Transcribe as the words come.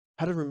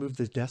How to remove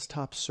the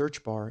desktop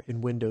search bar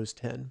in Windows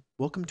 10.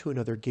 Welcome to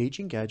another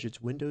Gauging Gadgets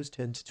Windows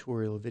 10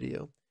 tutorial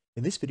video.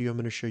 In this video, I'm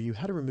going to show you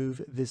how to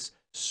remove this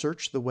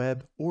search the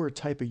web or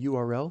type a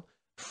URL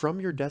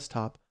from your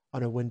desktop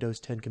on a Windows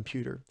 10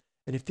 computer.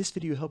 And if this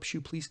video helps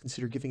you, please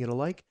consider giving it a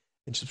like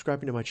and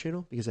subscribing to my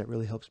channel because that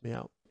really helps me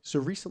out. So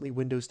recently,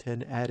 Windows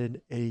 10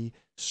 added a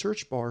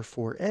search bar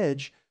for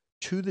Edge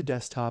to the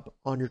desktop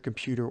on your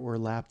computer or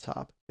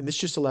laptop. And this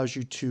just allows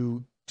you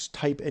to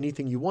type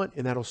anything you want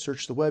and that'll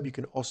search the web. You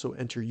can also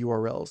enter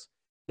URLs.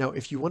 Now,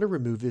 if you want to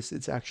remove this,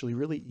 it's actually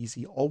really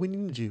easy. All we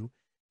need to do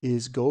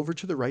is go over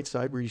to the right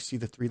side where you see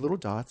the three little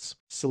dots,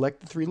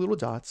 select the three little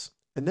dots,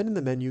 and then in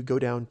the menu, go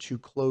down to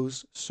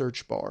Close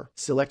Search Bar.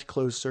 Select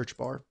Close Search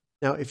Bar.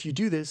 Now, if you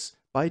do this,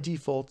 by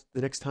default,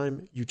 the next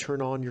time you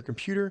turn on your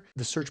computer,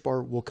 the search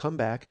bar will come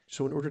back.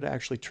 So in order to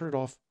actually turn it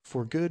off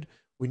for good,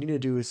 what we need to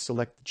do is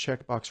select the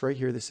checkbox right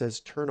here that says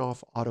Turn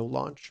Off Auto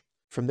Launch.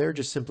 From there,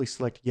 just simply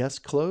select Yes,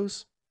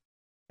 Close,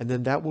 and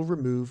then that will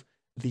remove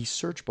the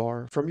search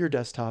bar from your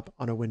desktop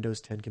on a Windows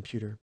 10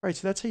 computer. All right,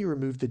 so that's how you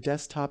remove the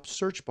desktop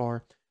search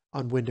bar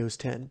on Windows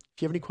 10.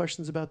 If you have any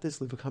questions about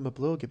this, leave a comment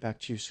below. I'll get back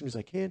to you as soon as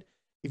I can.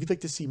 If you'd like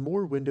to see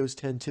more Windows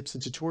 10 tips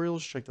and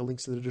tutorials, check the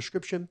links in the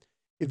description.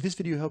 If this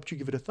video helped you,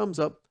 give it a thumbs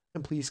up,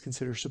 and please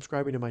consider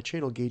subscribing to my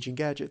channel, Gauging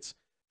Gadgets,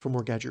 for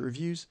more gadget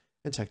reviews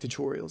and tech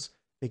tutorials.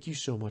 Thank you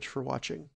so much for watching.